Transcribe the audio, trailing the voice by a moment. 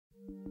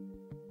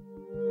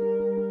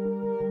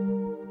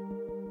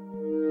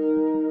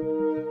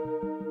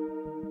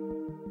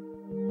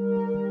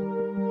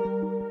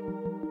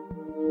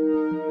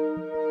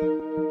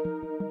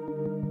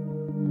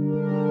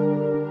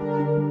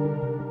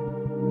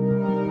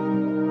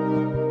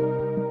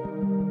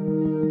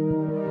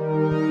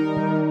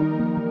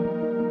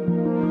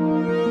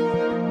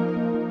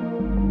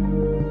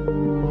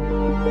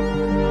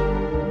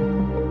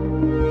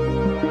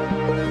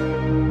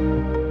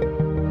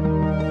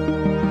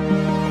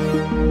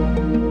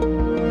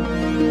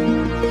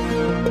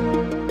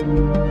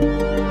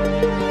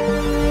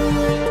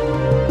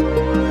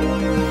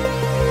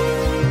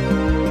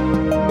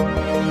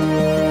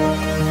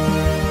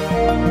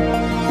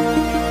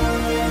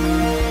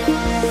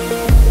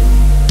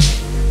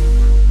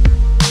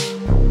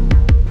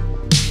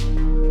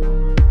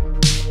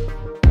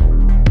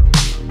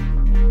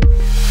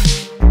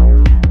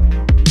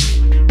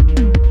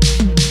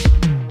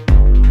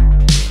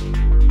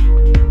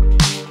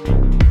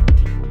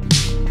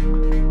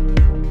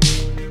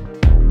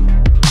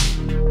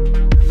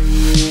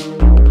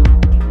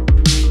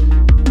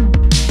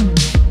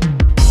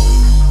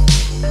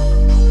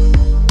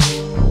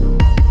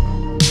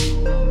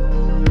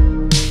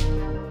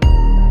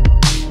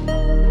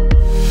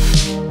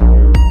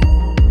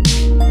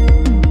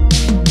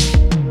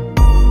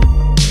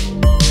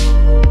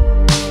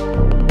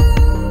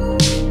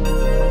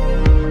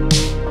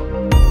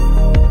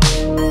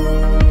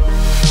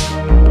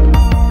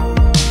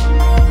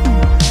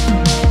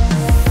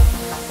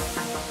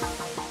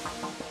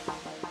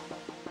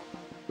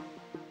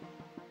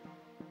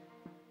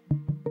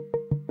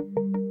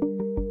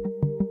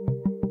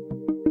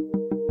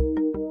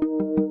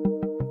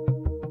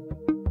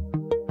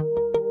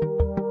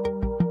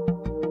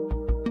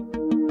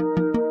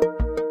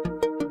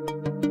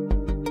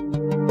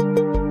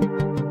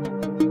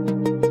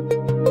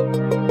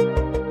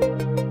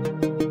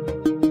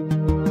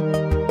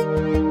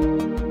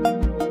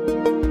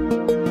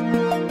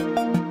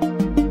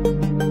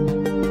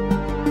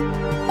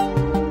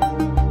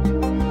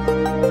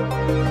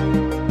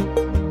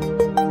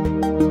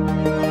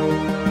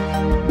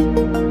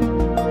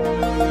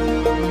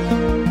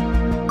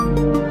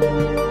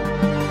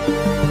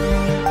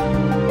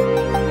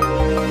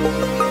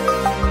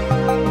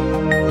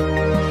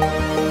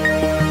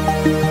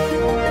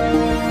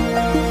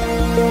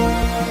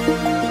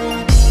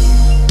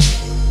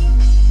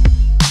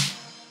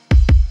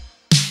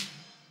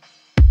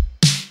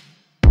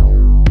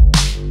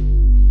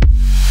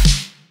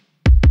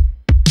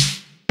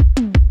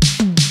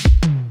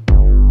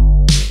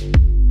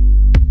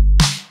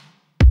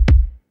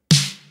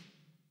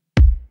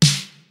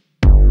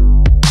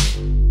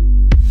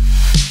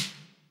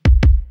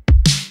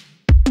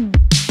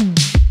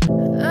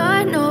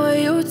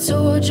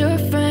told your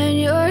friend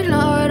you're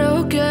not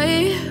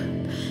okay?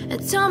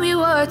 And tell me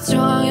what's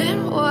wrong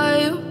and why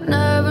you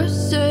never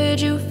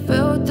said you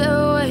felt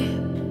that way.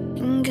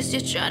 And guess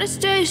you're trying to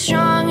stay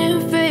strong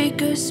and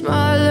fake a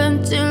smile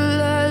until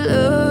I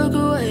look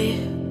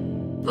away.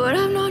 But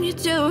I've known you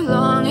too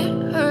long,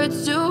 it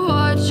hurts to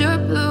watch your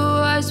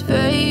blue eyes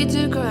fade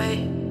to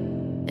gray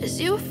as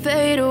you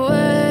fade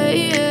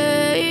away,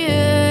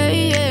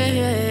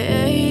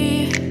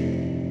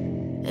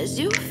 as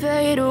you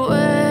fade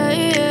away.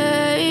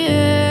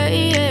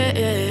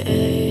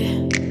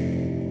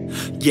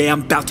 Yeah,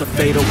 I'm about to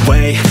fade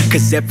away,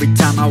 cause every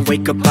time I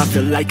wake up I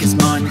feel like it's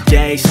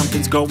Monday.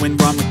 Something's going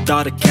wrong with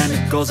all the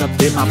chemicals up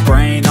in my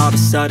brain. All of a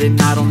sudden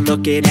I don't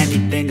look at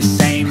anything the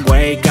same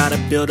way. Got a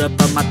buildup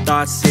of my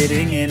thoughts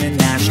sitting in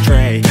an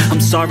ashtray. I'm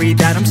sorry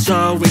that I'm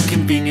so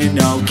inconvenient,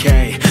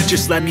 okay?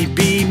 Just let me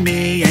be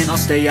me and I'll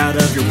stay out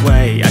of your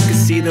way. I can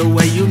see the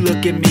way you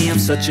look at me, I'm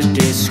such a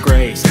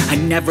disgrace. I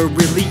never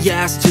really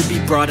asked to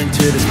be brought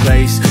into this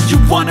place. You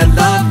wanna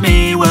love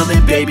me? Well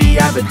then baby,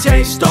 have a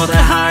taste. All the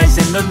highs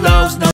and the lows, no